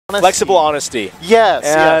Flexible honesty. Yes,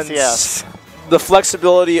 and yes. the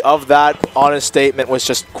flexibility of that honest statement was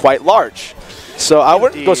just quite large. So I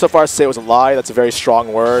wouldn't go so far as to say it was a lie. That's a very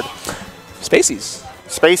strong word. Spacies.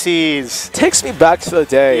 Spacies. Takes me back to the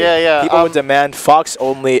day. People would demand Fox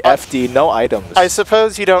only, FD, no items. I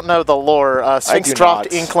suppose you don't know the lore. Sphinx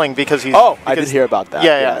dropped Inkling because he's... Oh, I did hear about that.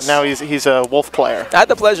 Yeah. Now he's a Wolf player. I had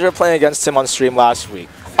the pleasure of playing against him on stream last week.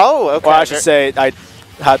 Oh, okay. Or I should say I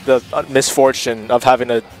had the misfortune of having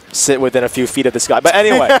to sit within a few feet of this guy. But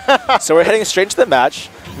anyway, so we're heading straight into the match.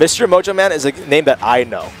 Mr.MojoMan is a name that I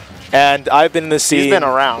know. And I've been in the scene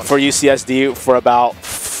for UCSD for about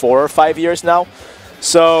 4 or 5 years now.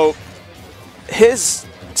 So his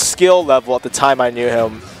skill level at the time I knew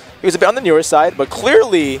him, he was a bit on the newer side, but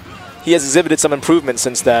clearly he has exhibited some improvement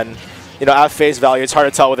since then. You know, at face value, it's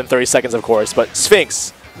hard to tell within 30 seconds, of course, but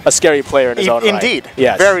Sphinx, a scary player in his own right. Indeed.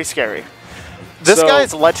 Yes. Very scary. This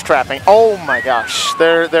guy's ledge trapping. Oh my gosh.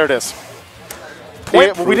 There it is. We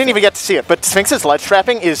didn't even get to see it, but Sphinx's ledge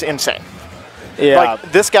trapping is insane. Yeah.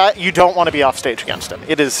 Like, this guy, you don't want to be off stage against him.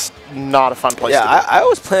 It is not a fun place to be. I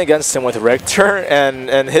was playing against him with Richter,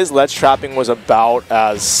 and his ledge trapping was about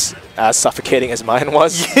as suffocating as mine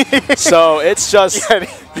was. So it's just,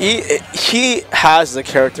 he has the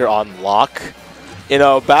character on lock. You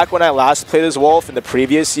know, back when I last played as Wolf in the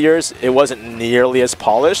previous years, it wasn't nearly as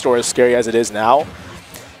polished or as scary as it is now.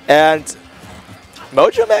 And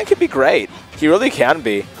MojoMan can be great. He really can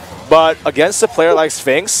be. But against a player like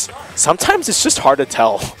Sphinx, sometimes it's just hard to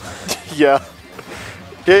tell. Yeah.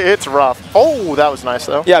 It's rough. Oh, that was nice,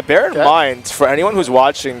 though. Yeah, bear in mind, for anyone who's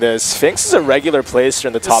watching this, Sphinx is a regular placer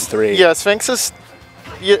in the top 3. Yeah, Sphinx is...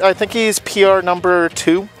 I think he's PR number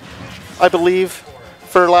 2, I believe,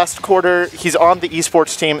 for last quarter. He's on the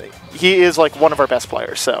esports team. He is, like, one of our best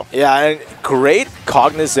players, so... Yeah, and great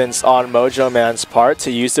cognizance on MojoMan's part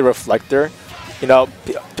to use the reflector. You know,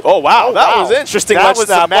 oh wow, that was interesting. That was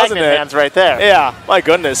the magnet hands right there. Yeah, my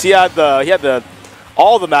goodness, he had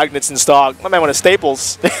all the magnets in stock. My man went to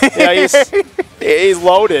Staples. Yeah, he's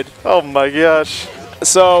loaded. Oh my gosh.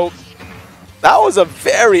 So that was a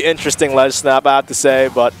very interesting ledge snap, I have to say,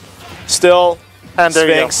 but still, and there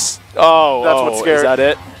Sphinx. You go. Oh, that's what's scary. Is that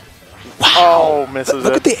it? Wow. Oh, misses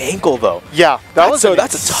Look at the angle, though. Yeah, that's a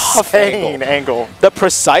tough angle. The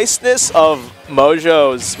preciseness of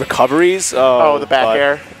Mojo's recoveries. Oh, the back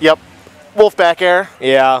air. Yep. Wolf back air.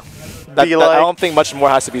 Yeah. I don't think much more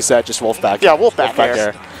has to be said, just Wolf back. Yeah, Wolf back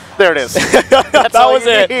air. There it is. That was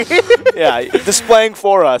it. Yeah, displaying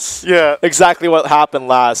for us. Yeah. Exactly what happened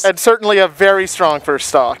last. And certainly a very strong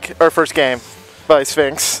first game by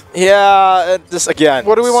Sphinx. Yeah, just again.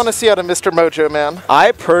 What do we want to see out of MrMojoMan?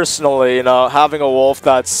 I personally, you know, having a Wolf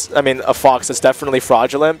a Fox that's definitely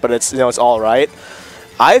fraudulent, but it's, you know, it's all right.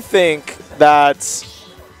 I think that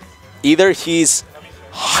either he's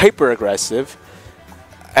hyper aggressive,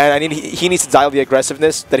 and he needs to dial the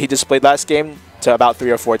aggressiveness that he displayed last game to about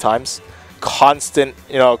 3 or 4 times. Constant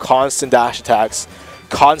dash attacks,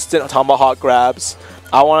 constant tomahawk grabs.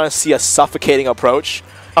 I want to see a suffocating approach.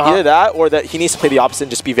 Either that, or that he needs to play the opposite and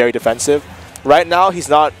just be very defensive. Right now, he's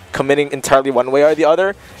not committing entirely one way or the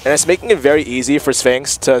other, and it's making it very easy for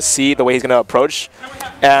Sphinx to see the way he's going to approach,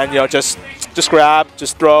 and, you know, just grab,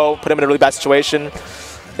 just throw, put him in a really bad situation.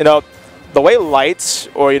 You know, the way Light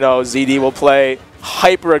or, you know, ZD will play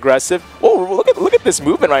hyper aggressive. Oh, look at this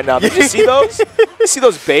movement right now. Did you see those? You see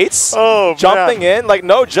those baits? Oh, jumping in? Like,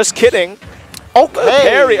 no, just kidding. Okay.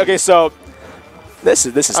 Parry. Okay, so this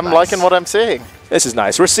is. I'm liking what I'm seeing. This is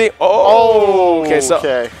nice. We're seeing. Oh, okay. So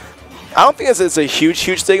I don't think it's a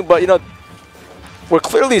huge thing, but, you know, we're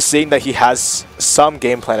clearly seeing that he has some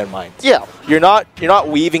game plan in mind. Yeah. You're not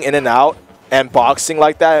weaving in and out and boxing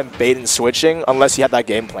like that and bait and switching unless you have that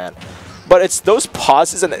game plan. But it's those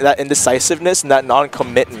pauses and that indecisiveness and that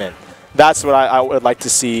non-commitment. That's what I would like to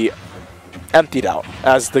see emptied out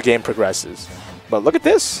as the game progresses. But look at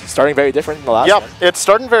this, starting very different than the last one. It's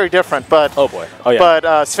starting very different, but oh boy, oh yeah.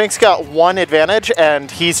 But Sphinx got 1 advantage,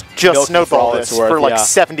 and he's just snowballed this for like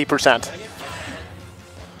 70%.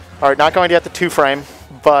 All right, not going to get the 2-frame,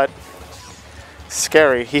 but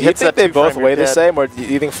scary. He hits that 2-frame. Do you think they both weigh the same, or do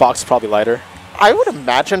you think Fox is probably lighter? I would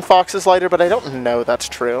imagine Fox is lighter, but I don't know that's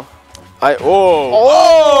true. Hey,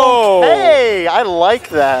 I like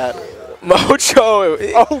that. Mojo.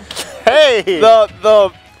 Okay.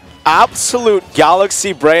 The absolute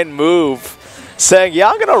galaxy brain move, saying,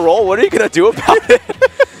 "Yeah, I'm gonna roll. What are you gonna do about it?"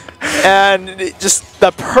 And just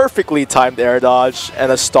the perfectly timed air dodge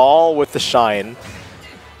and a stall with the shine.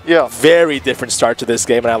 Yeah. Very different start to this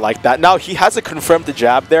game, and I like that. Now he has a confirmed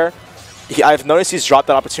jab there. I've noticed he's dropped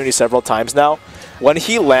that opportunity several times now. When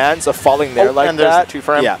he lands a falling nair like and there's that, the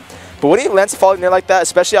 2-frame. yeah, But when he lands a falling near like that,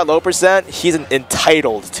 especially at low percent, he's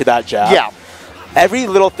entitled to that jab. Yeah. Every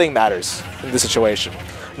little thing matters in this situation.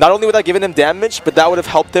 Not only would that give him damage, but that would have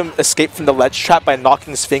helped him escape from the ledge trap by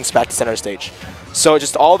knocking Sphinx back to center stage. So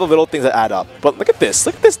just all the little things that add up. But look at this.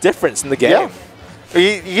 Look at this difference in the game.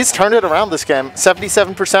 Yeah. He's turned it around this game.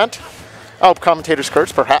 77%. Oh, commentator's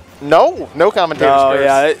curse, perhaps. No commentator's curse.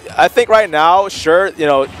 Yeah, I think right now, sure, you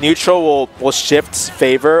know, neutral will shift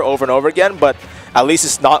favor over and over again, but at least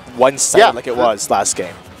it's not one-sided like it was last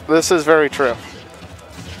game. This is very true.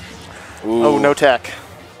 Ooh. Oh, no tech.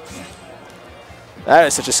 That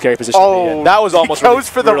is such a scary position to be in. That was almost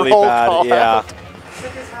really bad. Call. Yeah.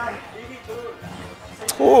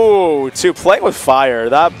 Ooh, playing with fire.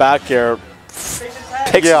 That back air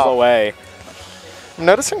pixels away. I'm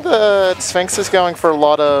noticing that Sphinx is going for a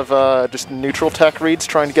lot of just neutral tech reads,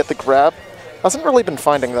 trying to get the grab. Hasn't really been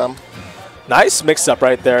finding them. Nice mix-up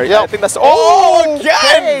right there. Yep. Yeah, I think that's... Oh,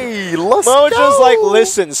 again! Okay, let's Mojo's go. like,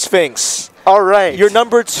 listen, Sphinx. All right. You're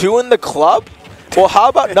number 2 in the club? Well, how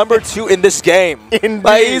about number 2 in this game? Indeed.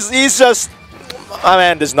 Like, he's just... My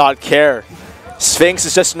man does not care. Sphinx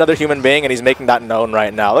is just another human being, and he's making that known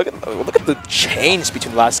right now. Look at the change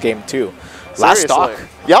between last game, too. Last stock.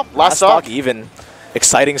 Yep, last stock even.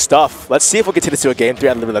 Exciting stuff. Let's see if we can take this to a game 3.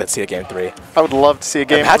 I'd literally let it see a game 3. I would love to see a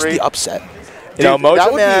game 3. Imagine the upset. Dude, you know,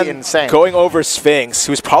 MojoMan going over Sphinx,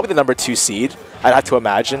 who's probably the number 2 seed, I'd have to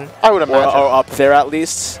imagine. I would imagine. Or up there at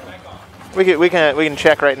least. We can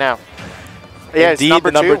check right now. Yeah, Indeed, it's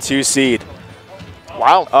the number 2 seed.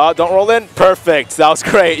 Wow. Don't roll in. Perfect. That was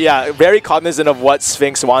great. Yeah, very cognizant of what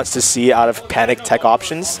Sphinx wants to see out of panic tech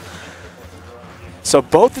options. So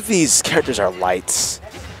both of these characters are lights.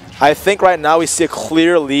 I think right now we see a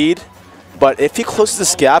clear lead, but if he closes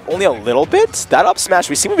this gap only a little bit, that up smash,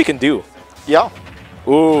 we see what we can do. Yeah.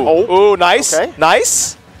 Ooh, nice. Okay.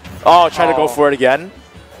 Nice. Oh, trying to go for it again.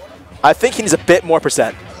 I think he needs a bit more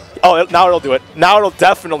percent. Oh, now it'll do it. Now it'll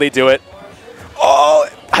definitely do it. Oh,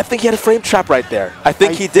 I think he had a frame trap right there. I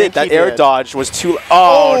think he did. That air dodge was too...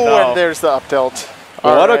 Oh, no. And there's the up tilt.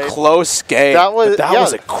 What a close game. That was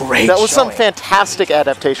a great That was showing. some fantastic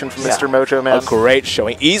adaptation from Mr.MojoMan. A great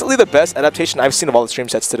showing. Easily the best adaptation I've seen of all the stream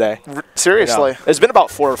sets today. Seriously. You know, there's been about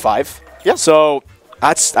 4 or 5. Yeah. So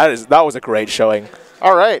that was a great showing.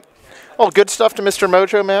 All right. Well, good stuff to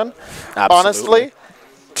Mr.MojoMan. Absolutely. Honestly,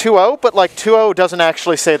 2-0, but like 2-0 doesn't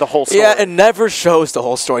actually say the whole story. Yeah, it never shows the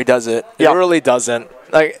whole story, does it? It really doesn't.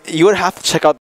 Like, you would have to check out